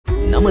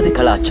நமது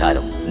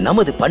கலாச்சாரம்,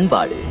 நமது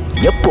பண்பாடு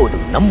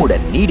எப்போதும்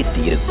நம்முடன்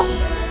நீடித்து இருக்கும்.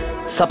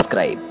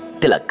 சப்ஸ்கிரைப்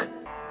திலக்.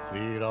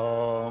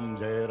 ஸ்ரீராம்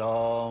ஜெய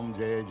ராம்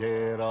ஜெய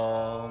ஜெய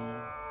ராம்,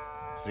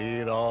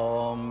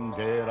 ஸ்ரீராம்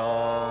ஜெய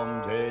ராம்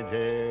ஜெய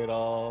ஜெய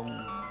ராம்,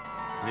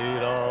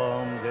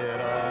 ஸ்ரீராம் ஜெய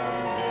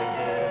ராம் ஜெய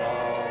ஜெய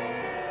ராம்,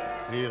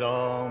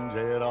 ஸ்ரீராம்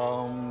ஜெய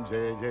ராம்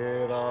ஜெய ஜெய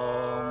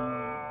ராம்.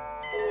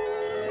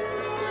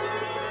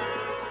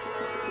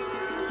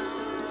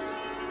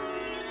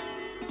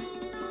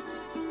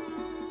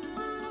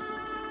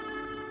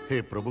 हे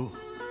प्रभु,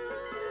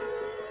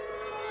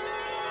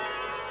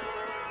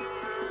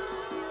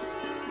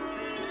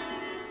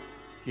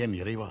 என்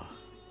இறைவா,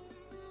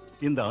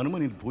 இந்த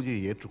அனுமனின்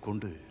பூஜையை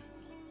ஏற்றுக்கொண்டு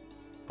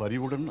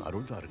பரிவுடன்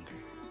அருள்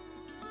தாருங்கள்.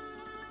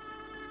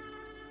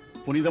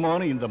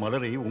 புனிதமான இந்த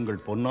மலரை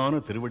உங்கள்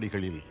பொன்னான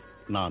திருவடிகளில்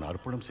நான்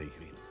அர்ப்பணம்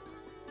செய்கிறேன்.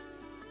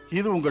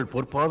 இது உங்கள்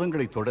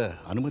பொற்பாதங்களை தொட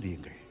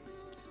அனுமதியுங்கள்.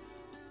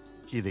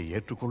 இதை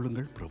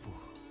ஏற்றுக்கொள்ளுங்கள் பிரபு.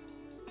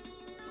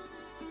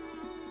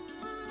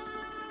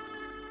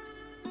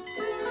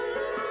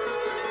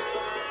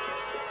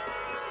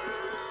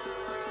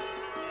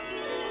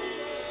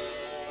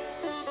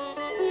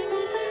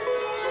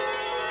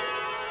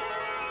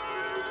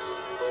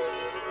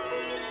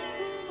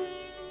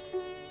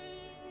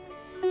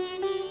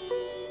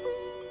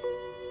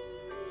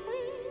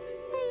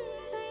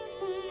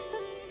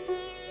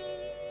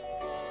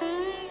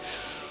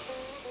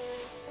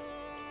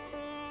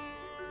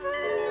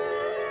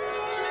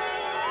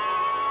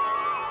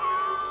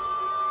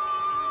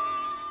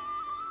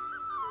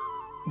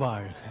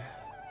 வாழ்க.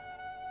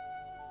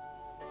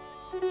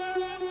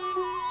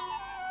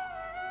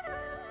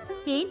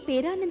 ஏன்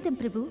பேரானந்தம்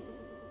பிரபு?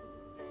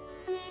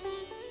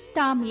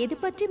 தாம் எது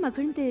பற்றி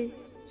மகிழ்ந்து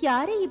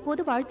யாரை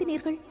இப்போது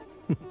வாழ்த்தினீர்கள்?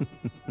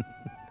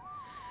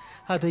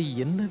 அதை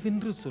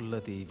என்னவென்று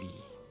சொல்ல தேவி?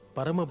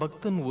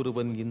 பரமபக்தன்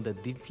ஒருவன் இந்த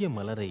திவ்ய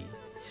மலரை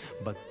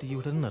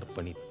பக்தியுடன்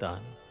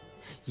அர்ப்பணித்தான்.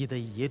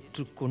 இதை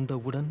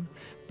ஏற்றுக்கொண்டவுடன்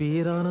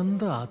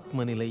பேரானந்த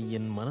ஆத்மநிலை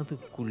என்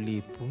மனதுக்குள்ளே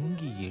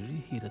பொங்கி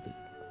எழுகிறது.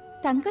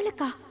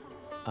 தங்களுக்கா?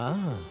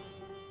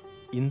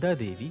 இந்தா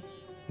தேவி,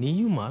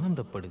 நீயும்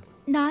ஆனந்தப்படு.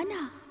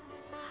 நானா?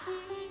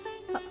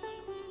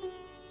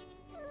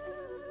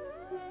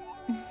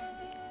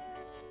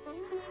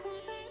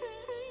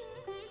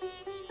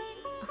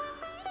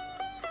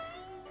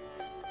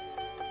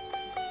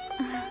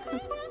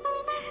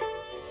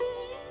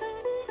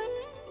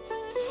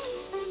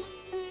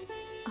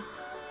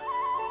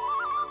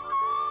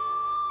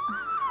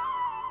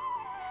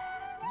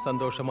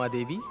 சந்தோஷமா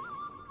தேவி?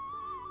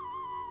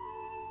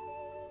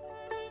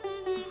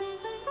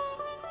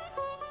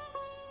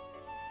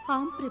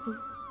 ஆம் பிரபு,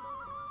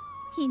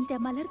 இந்த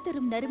மலர்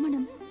தரும்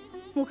நறுமணம்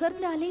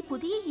முகர்ந்தாலே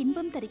புதிய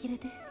இன்பம்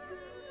தருகிறது.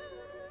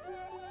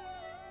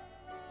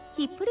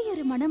 இப்படி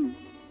ஒரு மனம்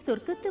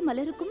சொர்க்கத்து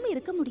மலருக்கும்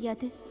இருக்க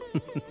முடியாது.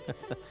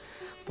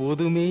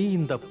 போதுமே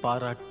இந்த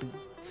பாராட்டு.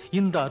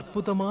 இந்த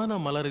அற்புதமான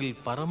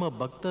மலரில் பரம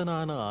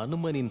பக்தனான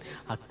அனுமனின்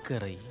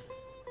அக்கறை,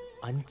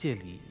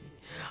 அஞ்சலி,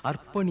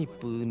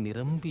 அர்ப்பணிப்பு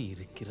நிரம்பி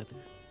இருக்கிறது.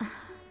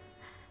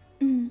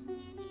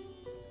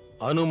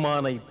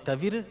 அனுமானை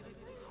தவிர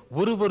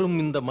ஒருவரும்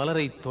இந்த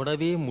மலரை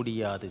தொடவே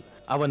முடியாது.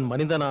 அவன்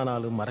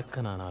மனிதனானாலும்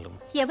அரக்கனானாலும்.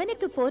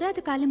 எவனுக்கு போராத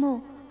காலமோ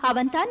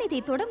அவன் தான் இதை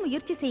தொட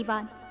முயற்சி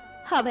செய்வான்.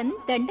 அவன்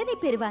தண்டனை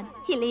பெறுவான்,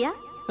 இல்லையா?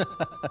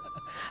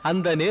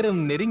 அந்த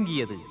நேரம்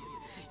நெருங்கியது.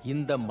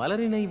 இந்த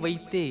மலரினை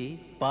வைத்தே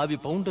பாவி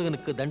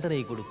பவுண்டகனுக்கு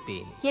தண்டனை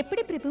கொடுப்பேன்.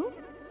 எப்படி பிரபு?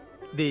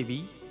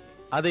 தேவி,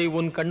 அதை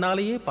உன்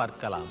கண்ணாலேயே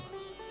பார்க்கலாம்.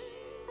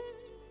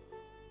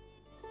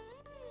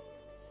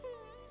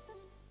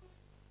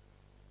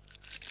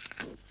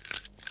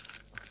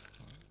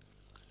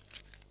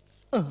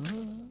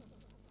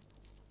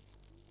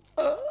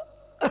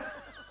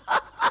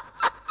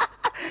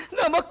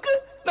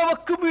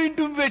 நமக்கு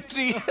மீண்டும்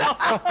வெற்றி.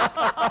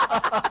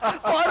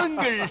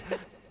 பாருங்கள்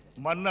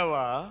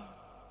மன்னவா,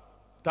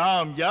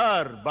 தாம்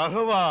யார்?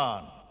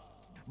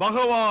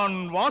 பகவான்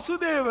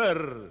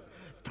வாசுதேவர்.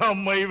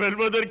 தம்மை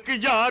வெல்வதற்கு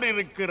யார்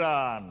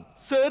இருக்கிறான்?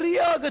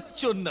 சரியாக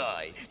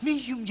சொன்னாய்.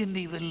 நீயும்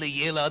என்னை வெல்ல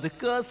இயலாது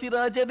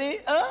காசிராஜனே.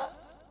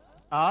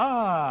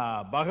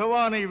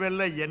 பகவானை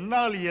வெல்ல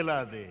என்னால்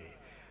இயலாது.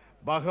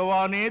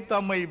 பகவானே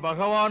தம்மை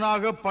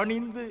பகவானாக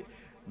பணிந்து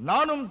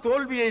நானும்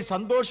தோல்வியை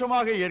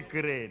சந்தோஷமாக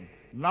ஏற்கிறேன்.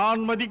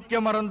 நான்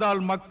மதிக்க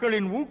மறந்தால்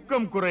மக்களின்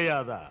ஊக்கம்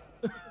குறையாதா?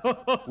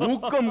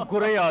 ஊக்கம்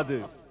குறையாது.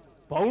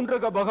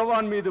 பவுண்டக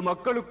பகவான் மீது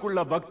மக்களுக்குள்ள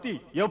பக்தி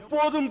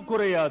எப்போதும்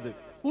குறையாது.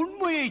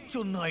 உண்மையை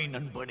சொன்னாய்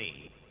நண்பனே.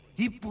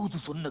 இப்போது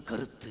சொன்ன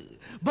கருத்து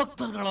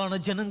பக்தர்களான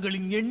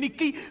ஜனங்களின்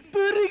எண்ணிக்கை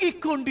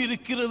பெருகிக்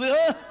கொண்டிருக்கிறது.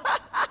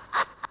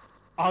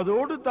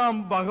 அதோடு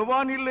தாம்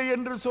பகவான் இல்லை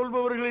என்று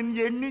சொல்பவர்களின்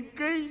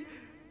எண்ணிக்கை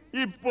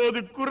இப்போது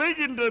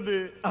குறைகின்றது.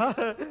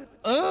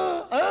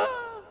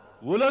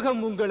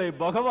 உலகம் உங்களை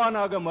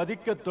பகவானாக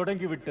மதிக்க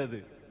தொடங்கிவிட்டது.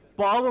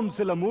 பாவம்,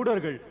 சில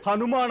மூடர்கள்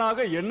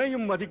ஹனுமானாக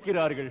என்னையும்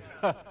மதிக்கிறார்கள்.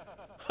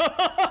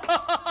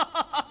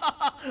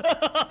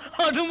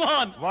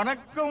 ஹனுமான்.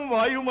 வணக்கம்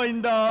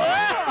வாயுமைந்தா.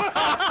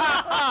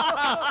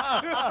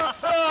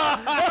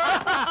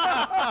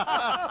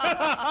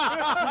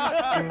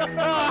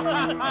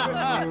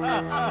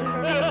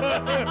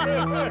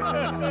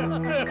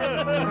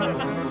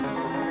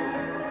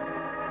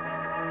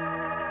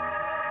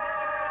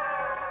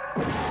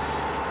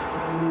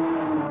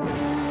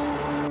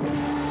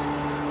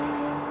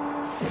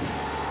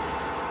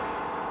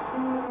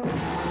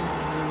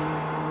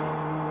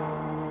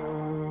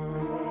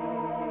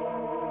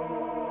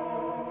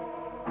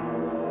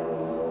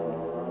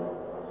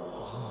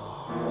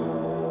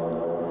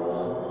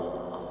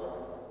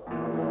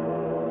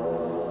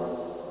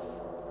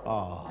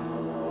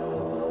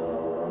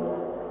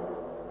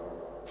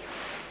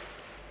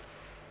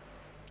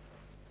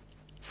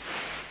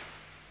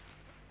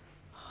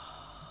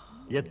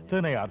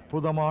 எத்தனை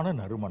அற்புதமான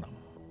நறுமணம்!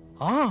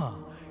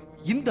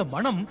 இந்த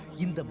மனம்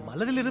இந்த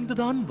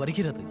மலரிலிருந்துதான்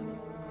வருகிறது.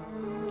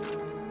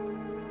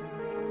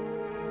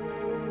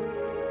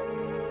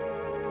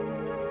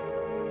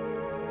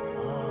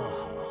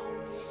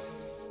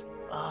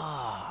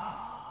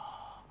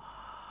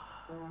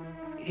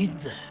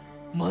 இந்த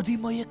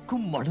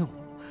மதிமயக்கும் மனம்,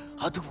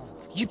 அதுவும்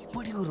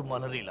இப்படி ஒரு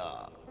மலரிலா?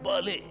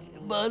 பலே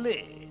பலே.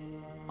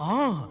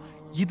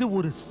 இது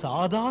ஒரு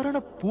சாதாரண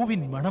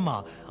பூவின் மனமா?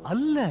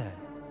 அல்ல.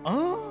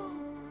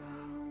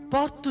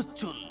 பார்த்து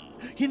சொல்,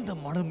 இந்த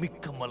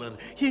மனமிக்க மலர்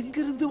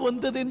எங்கிருந்து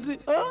வந்ததென்று.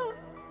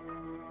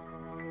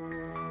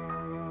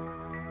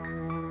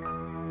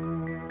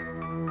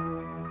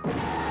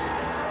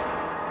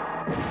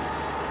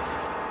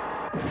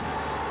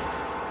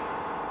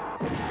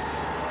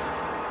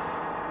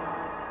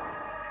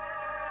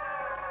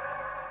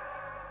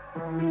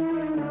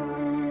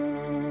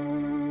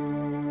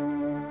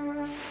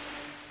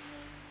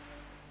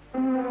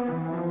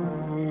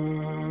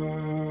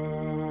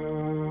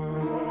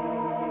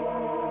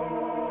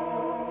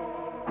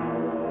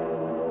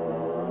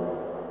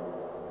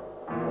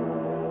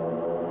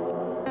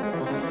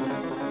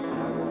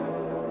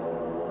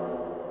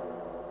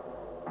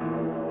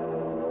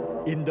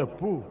 இந்த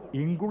பூ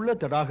இங்குள்ள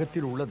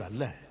தடாகத்தில்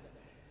உள்ளதல்ல.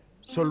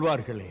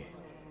 சொல்வார்களே,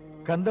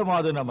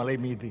 கந்தமாதன மலை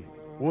மீது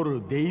ஒரு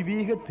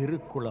தெய்வீக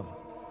திருக்குளம்,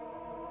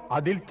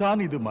 அதில்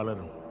தான் இது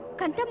மலரும்.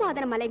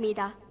 கந்தமாதன மலை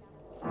மீதா?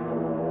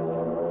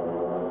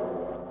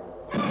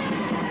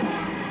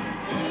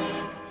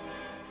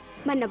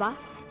 மன்னவா,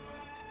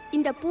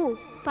 இந்த பூ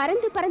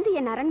பறந்து பறந்து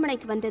என்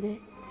அரண்மனைக்கு வந்தது.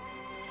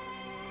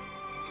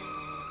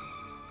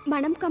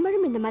 மனம்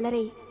கமழும் இந்த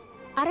மலரை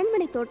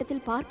அரண்மனை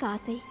தோட்டத்தில் பார்க்க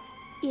ஆசை.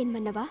 ஏன்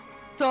மன்னவா?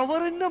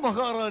 தவறென்ன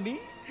மகாராணி?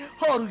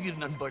 ஆருயிர்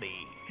நண்பனே,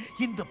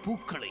 இந்த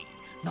பூக்களை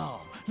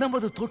நாம்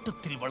நமது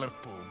தோட்டத்தில்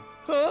வளர்ப்போம்.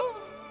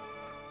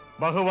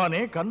 பகவானே,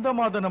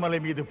 கந்தமாதன மலை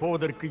மீது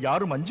போவதற்கு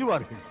யாரும்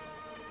அஞ்சுவார்கள்.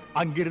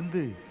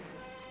 அங்கிருந்து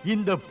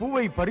இந்த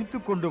பூவை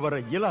பறித்துக் கொண்டு வர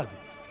இயலாது.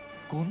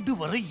 கொண்டு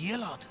வர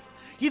இயலாது?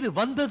 இது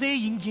வந்ததே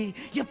இங்கே.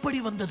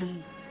 எப்படி வந்தது?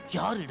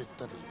 யார்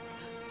எடுத்தது?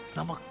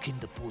 நமக்கு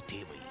இந்த பூ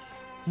தேவை.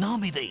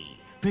 நாம் இதை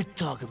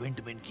பெற்றாக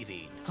வேண்டும்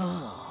என்கிறேன்.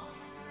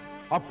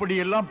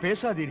 அப்படியெல்லாம்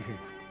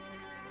பேசாதீர்கள்.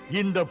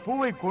 இந்த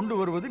பூவை கொண்டு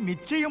வருவது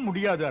நிச்சயம்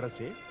முடியாது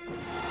அரசே.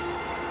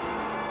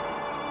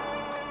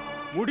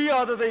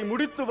 முடியாததை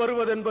முடித்து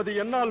வருவதென்பது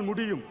என்னால்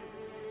முடியும்.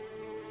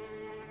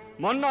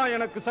 மன்னா,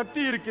 எனக்கு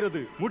சக்தி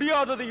இருக்கிறது.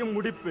 முடியாததையும்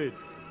முடிப்பேன்.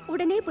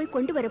 உடனே போய்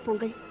கொண்டு வர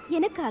போங்கள்.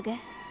 எனக்காக.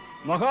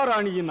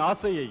 மகாராணியின்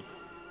ஆசையை,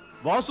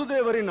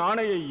 வாசுதேவரின்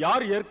ஆணையை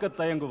யார் ஏற்க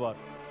தயங்குவார்?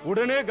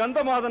 உடனே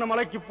கந்தமாதன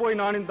மலைக்கு போய்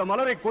நான் இந்த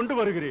மலரை கொண்டு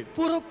வருகிறேன்.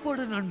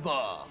 புறப்படு நண்பா,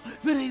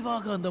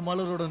 விரைவாக அந்த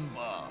மலருடன்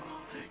வா.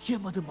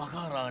 எமது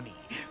மகாராணி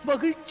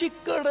மகிழ்ச்சி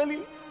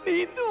கடலில்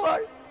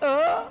நீந்துவாள்.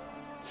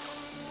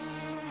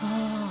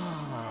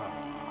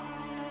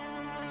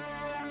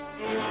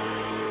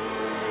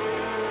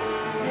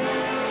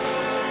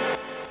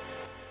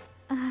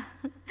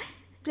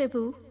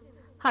 பிரபு,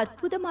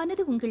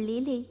 அற்புதமானது உங்கள்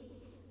லீலை.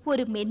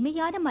 ஒரு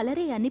மென்மையான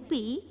மலரை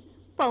அனுப்பி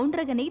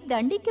பவுண்டரகனை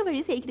தண்டிக்க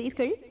வழி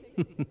செய்கிறீர்கள்.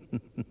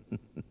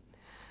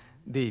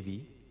 தேவி,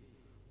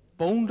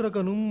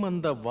 பவுண்டரகனும்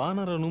அந்த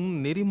வானரனும்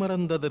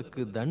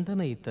நெறிமறந்ததற்கு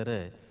தண்டனை தர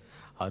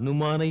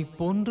அனுமானை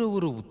போன்ற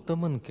ஒரு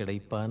உத்தமன்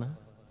கிடைப்பானா?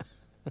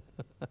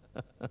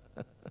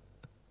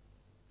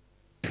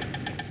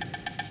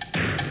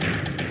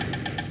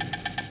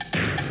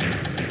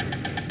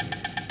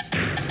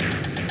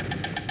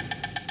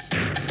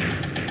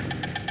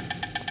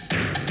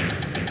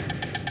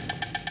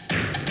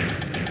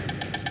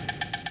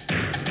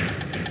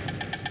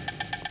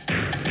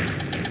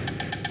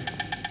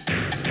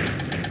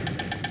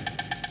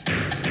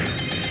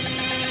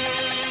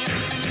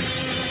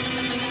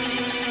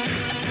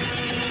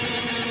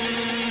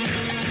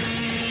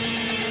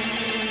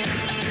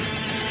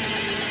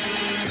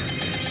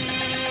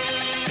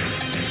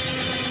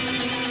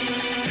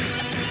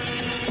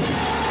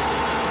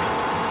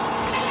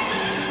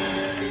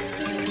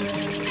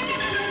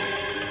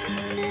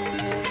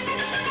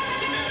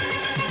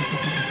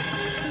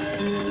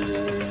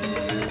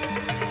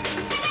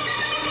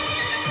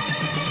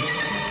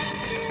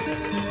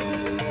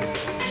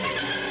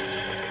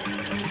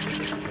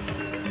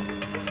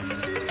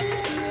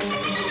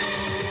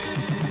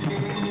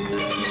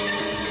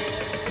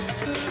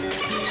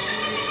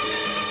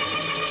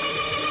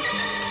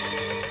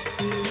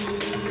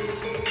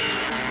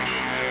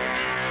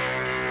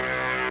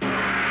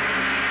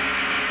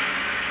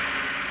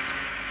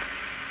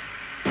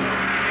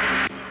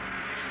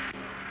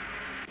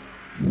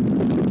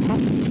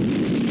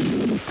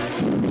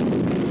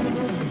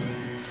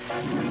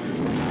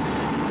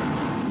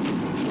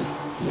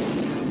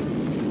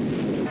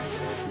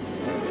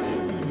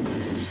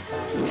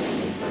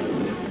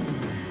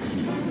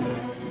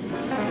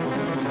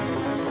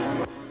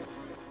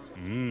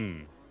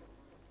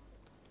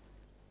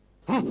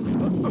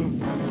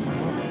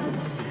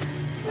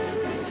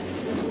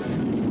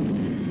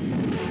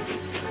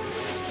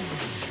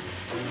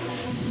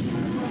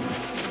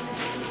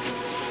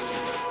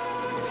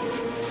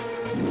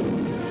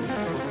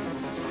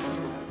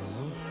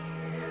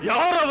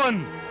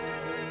 அவன்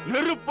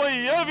நெருப்பை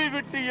ஏவி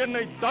விட்டு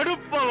என்னை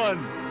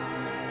தடுப்பவன்.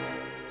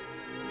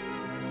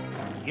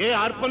 ஏ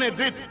அர்ப்பனே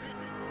தித்,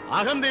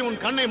 அகந்தை உன்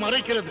கண்ணை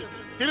மறைக்கிறது,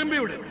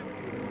 திரும்பிவிடு.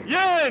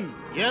 ஏன்?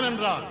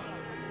 ஏனென்றால்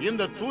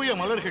இந்த தூய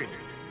மலர்கள்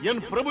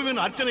என்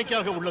பிரபுவின்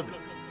அர்ச்சனைக்காக உள்ளது.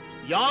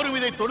 யாரும்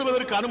இதை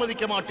தொடுவதற்கு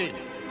அனுமதிக்க மாட்டேன்.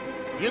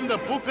 இந்த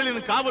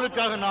பூக்களின்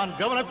காவலுக்காக நான்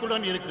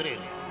கவனத்துடன்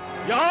இருக்கிறேன்.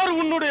 யார்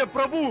உன்னுடைய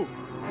பிரபு?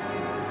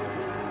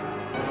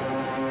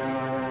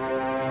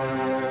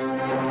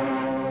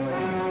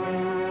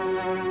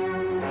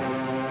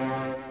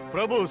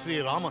 பிரபு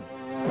ஸ்ரீராமன்.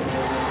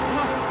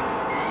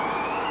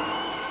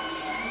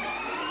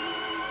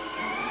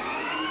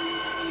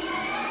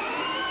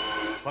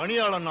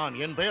 பணியாளன் நான்.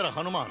 என் பெயர்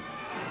ஹனுமான்.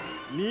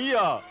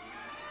 நீயா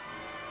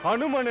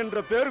ஹனுமன் என்ற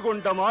பெயர்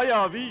கொண்ட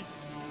மாயாவி?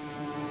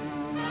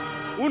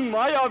 உன்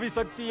மாயாவி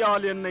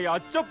சக்தியால் என்னை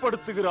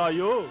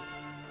அச்சப்படுத்துகிறாயோ?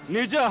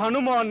 நிஜ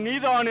ஹனுமான்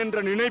நீதான்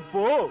என்ற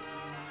நினைப்போ?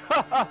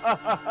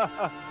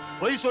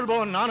 பொய்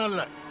சொல்பவன் நான்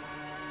அல்ல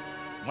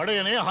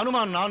மடையனே,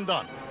 ஹனுமான் நான்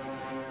தான்.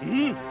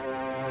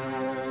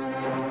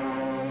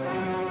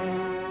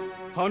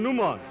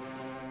 ஹனுமான்,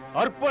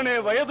 அர்ப்பனே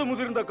வயது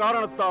முதிர்ந்த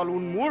காரணத்தால்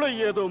உன் மூளை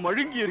ஏதோ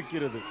மழுங்கி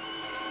இருக்கிறது.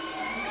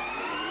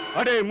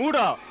 அடே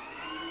மூடா,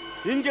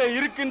 இங்கே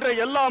இருக்கின்ற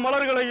எல்லா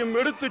மலர்களையும்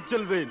எடுத்துச்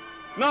செல்வேன்.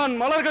 நான்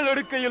மலர்கள்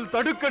எடுக்கையில்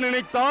தடுக்க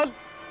நினைத்தால்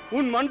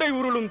உன் மண்டை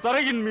உருளும்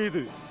தரையின்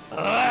மீது.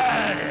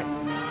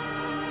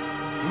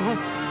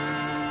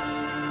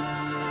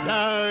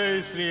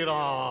 ஜெய்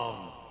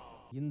ஸ்ரீராம்.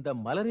 இந்த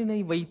மலரினை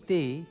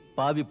வைத்தே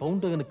பாவி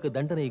பவுண்டகனுக்கு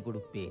தண்டனை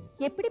கொடுப்பேன்.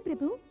 எப்படி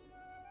பிரபு?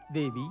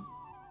 தேவி,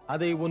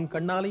 அதை உன்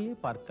கண்ணாலேயே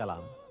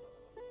பார்க்கலாம்.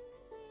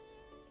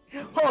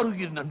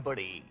 ஆருயிர்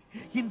நண்பனே,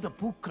 இந்த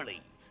பூக்களை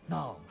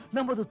நாம்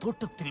நமது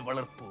தோட்டத்தில்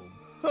வளர்ப்போம்.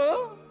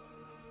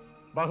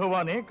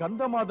 பகவானே,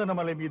 கந்தமாதன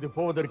மலை மீது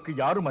போவதற்கு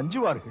யாரும்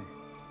அஞ்சுவார்கள்.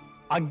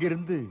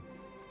 அங்கிருந்து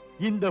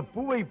இந்த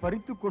பூவை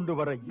பறித்துக் கொண்டு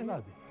வர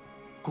இயலாது.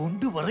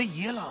 கொண்டு வர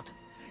இயலாது.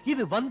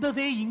 இது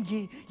வந்ததே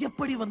இங்கே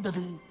எப்படி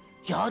வந்தது?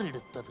 யார்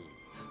எடுத்தது?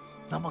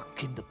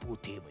 நமக்கு இந்த பூ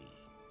தேவை.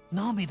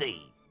 நாம் இதை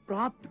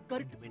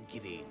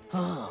என்கிறேன்.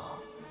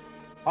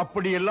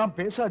 அப்படியெல்லாம்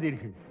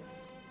பேசாதீர்கள்.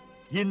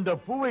 இந்த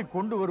பூவை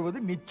கொண்டு வருவது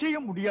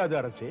நிச்சயம் முடியாது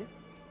அரசே.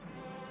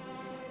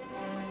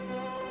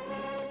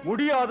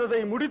 முடியாததை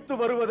முடித்து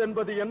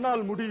வருவதென்பது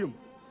என்னால் முடியும்.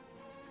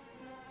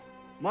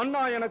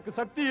 மன்னா, எனக்கு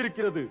சக்தி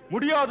இருக்கிறது.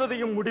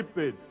 முடியாததையும்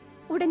முடிப்பேன்.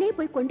 உடனே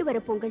போய் கொண்டு வர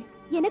போங்கள்.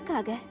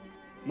 எனக்காக.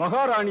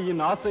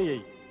 மகாராணியின் ஆசையை,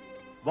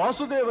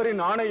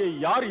 வாசுதேவரின் ஆணையை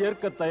யார்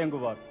ஏற்க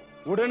தயங்குவார்?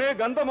 உடனே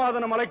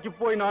கந்தமாதன மலைக்கு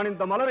போய் நான்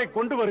இந்த மலரை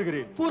கொண்டு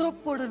வருகிறேன்.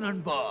 புறப்படு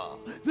நண்பா,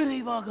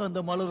 விரைவாக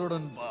அந்த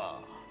மலருடன் வா.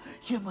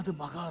 எமது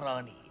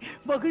மகாராணி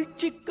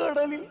மகிழ்ச்சி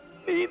கடலில்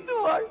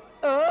நீந்துவாள்.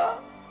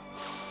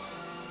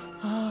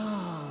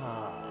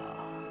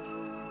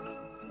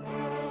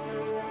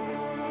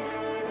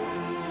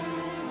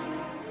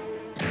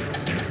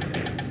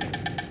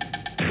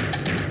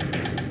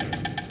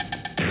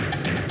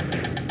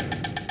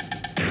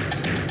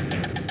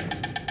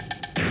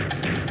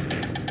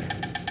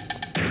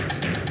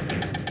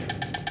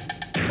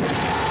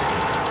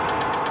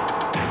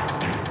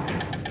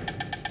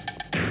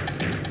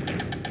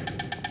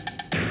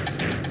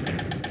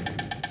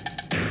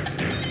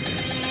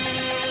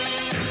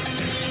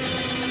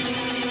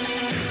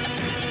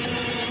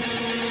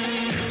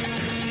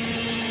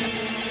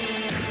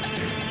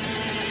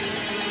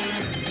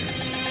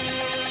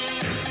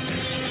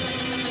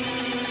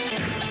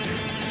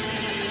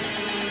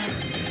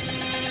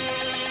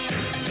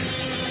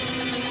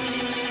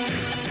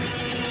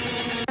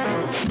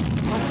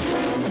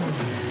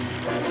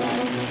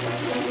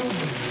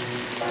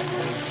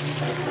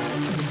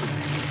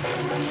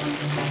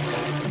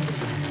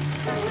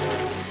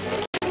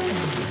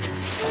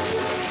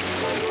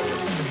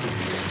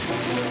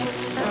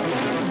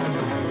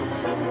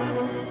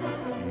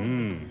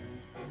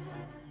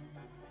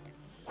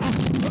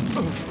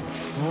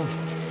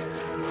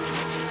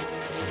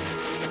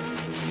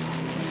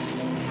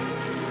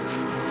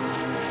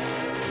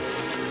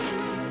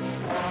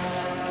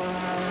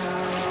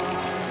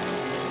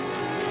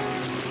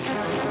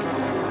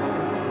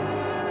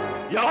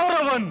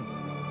 யாரவன்?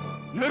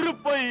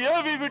 நெருப்பை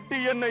ஏவி விட்டு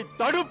என்னை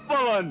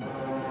தடுப்பவன்.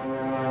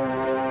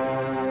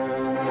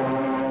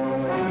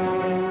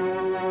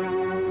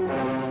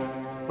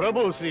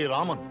 பிரபு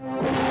ஸ்ரீராமன்.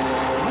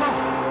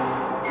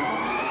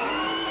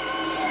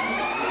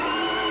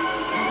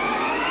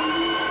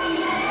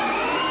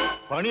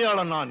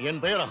 பணியாளன் நான்.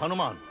 என் பெயர்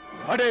ஹனுமான்.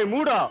 அடே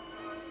மூடா,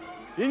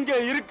 இங்கே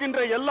இருக்கின்ற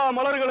எல்லா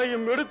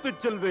மலர்களையும்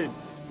எடுத்துச் செல்வேன்.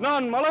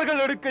 நான்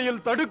மலர்கள்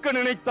எடுக்கையில் தடுக்க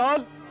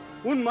நினைத்தால்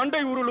உன்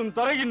மண்டை உருளும்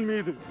தரையின்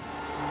மீது.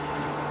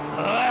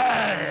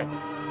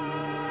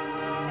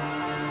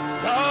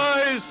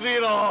 ஜெய்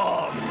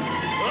ஸ்ரீராம்.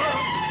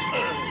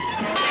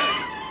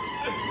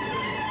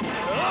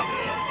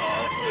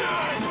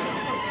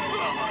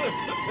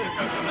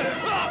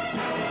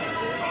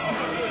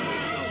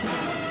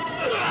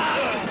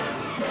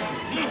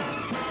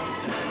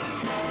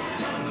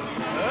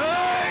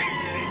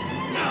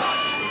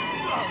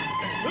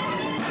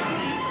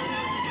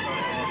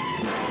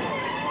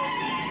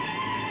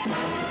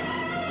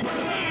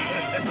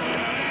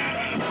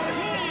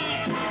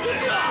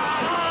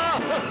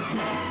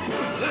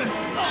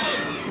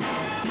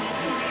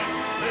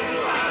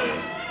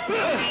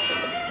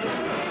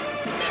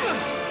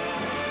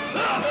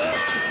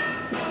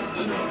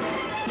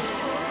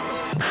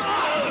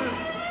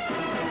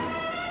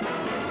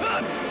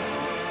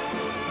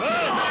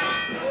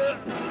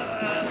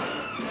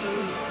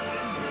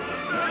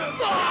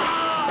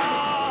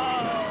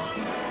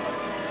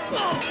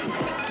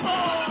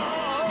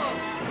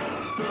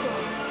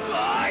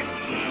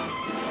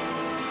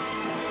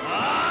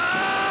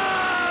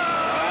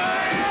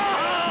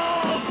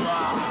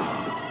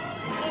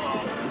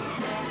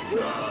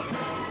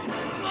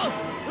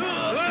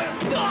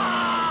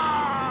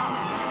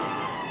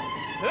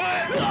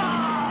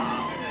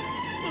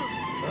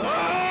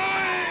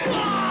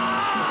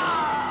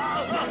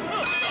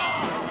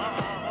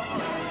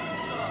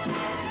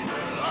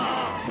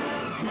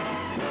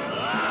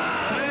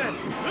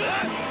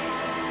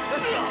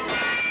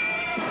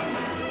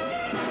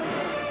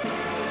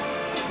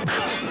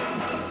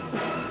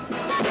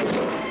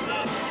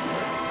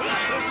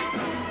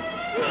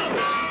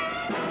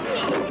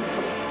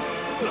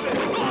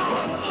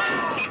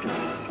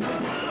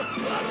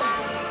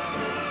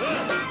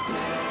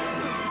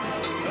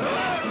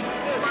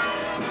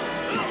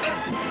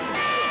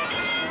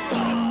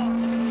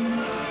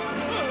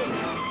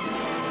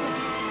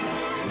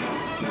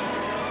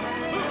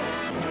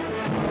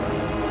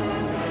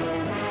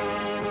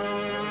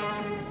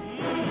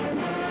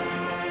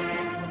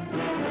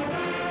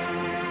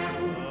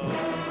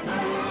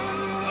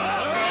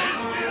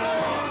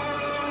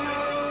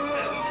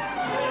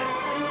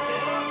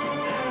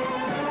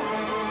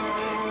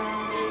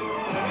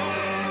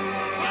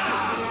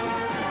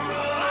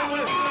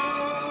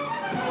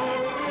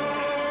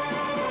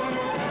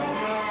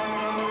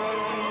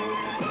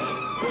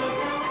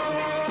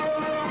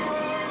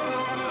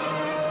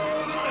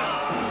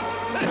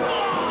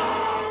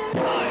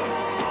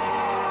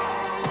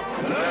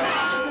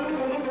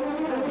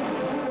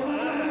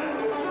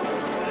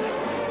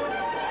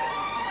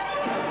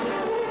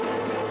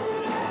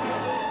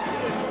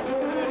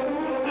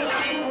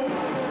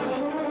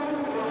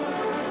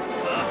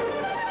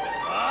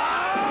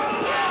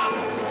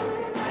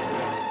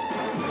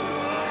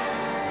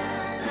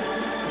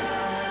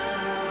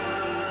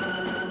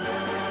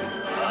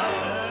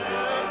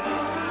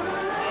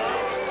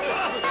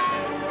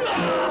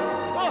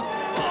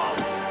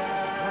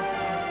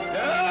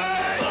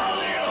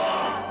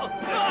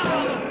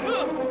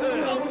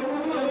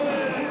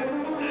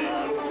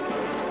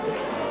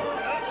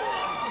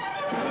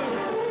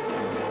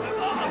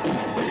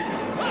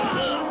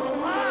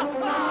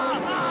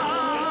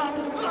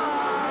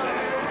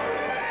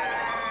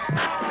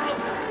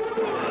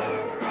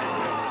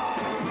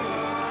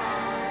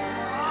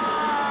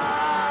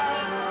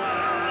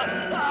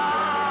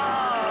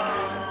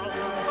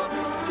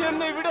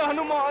 என்னை விடு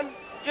ஹனுமான்,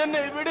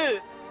 என்னை விடு.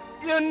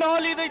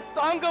 என்னால் இதை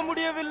தாங்க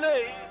முடியவில்லை.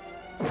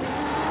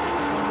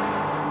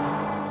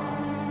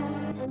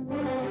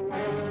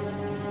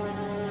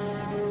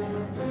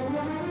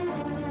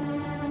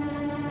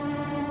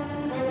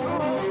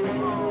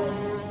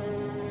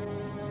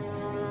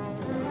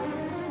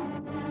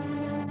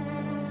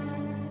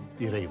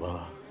 இறைவா,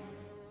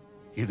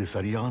 இது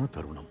சரியான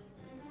தருணம்.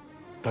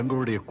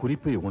 தங்களுடைய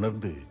குறிப்பை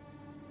உணர்ந்து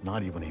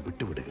நான் இவனை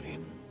விட்டு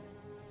விடுகிறேன்.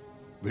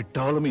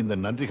 விட்டாலும் இந்த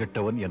நன்றி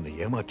கெட்டவன் என்னை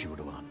ஏமாற்றி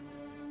விடுவான்,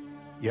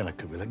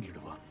 எனக்கு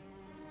விளங்கிடுவான்.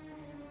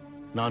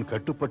 நான்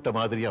கட்டுப்பட்ட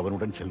மாதிரி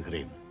அவனுடன்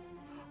செல்கிறேன்.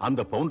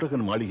 அந்த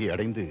பவுண்டரகன் மாளிகை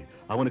அடைந்து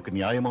அவனுக்கு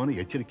நியாயமான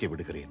எச்சரிக்கை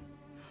விடுகிறேன்.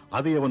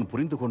 அதை அவன்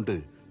புரிந்து கொண்டு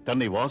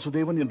தன்னை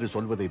வாசுதேவன் என்று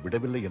சொல்வதை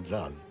விடவில்லை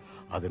என்றால்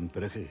அதன்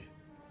பிறகு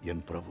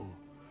என் பிரபு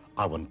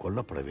அவன்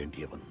கொல்லப்பட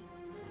வேண்டியவன்.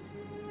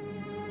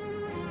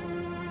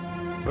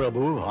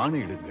 பிரபு,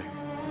 ஆணையிடுங்கள்.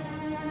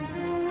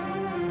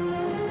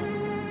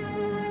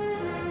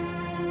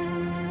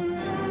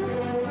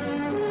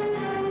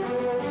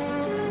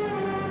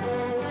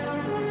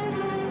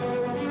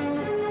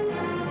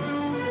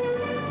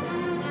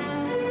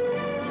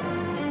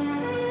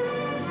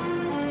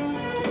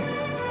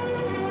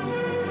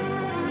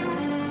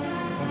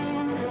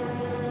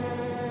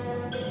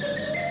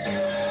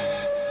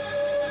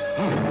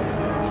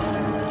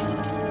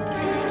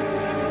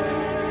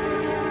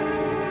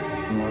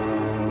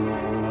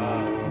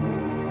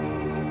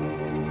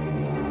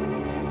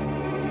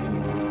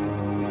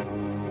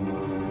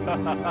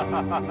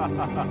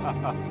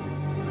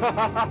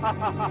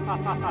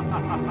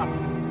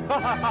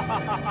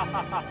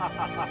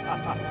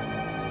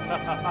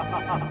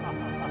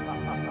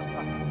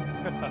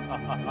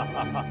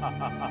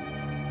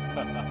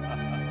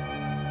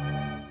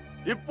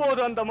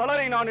 இப்போது அந்த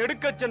மலரை நான்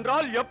எடுக்கச்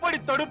சென்றால் எப்படி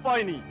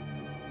தடுப்பாய் நீ?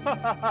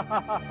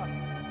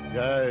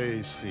 ஜெய்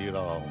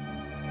ஸ்ரீராம்.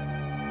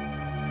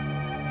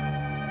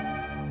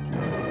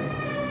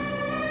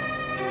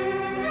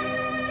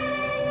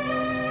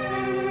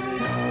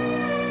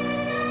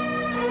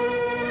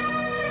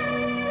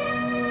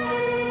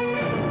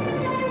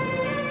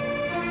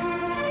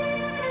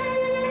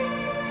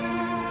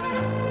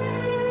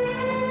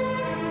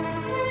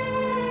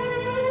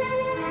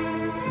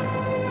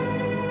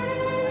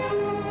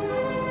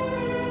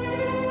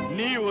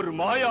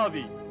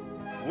 மாயாவி,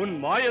 உன்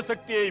மாய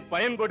சக்தியை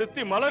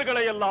பயன்படுத்தி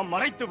மலர்களை எல்லாம்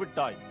மறைத்து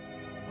விட்டாய்.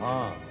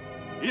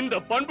 இந்த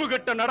பண்பு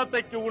கெட்ட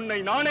நடத்தைக்கு உன்னை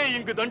நானே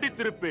இங்கு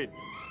தண்டித்திருப்பேன்.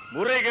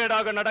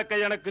 முறைகேடாக நடக்க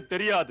எனக்கு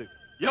தெரியாது.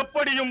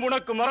 எப்படியும்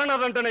உனக்கு மரண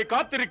தண்டனை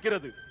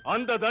காத்திருக்கிறது.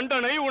 அந்த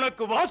தண்டனை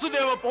உனக்கு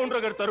வாசுதேவ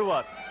பவுண்டரகர்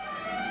தருவார்.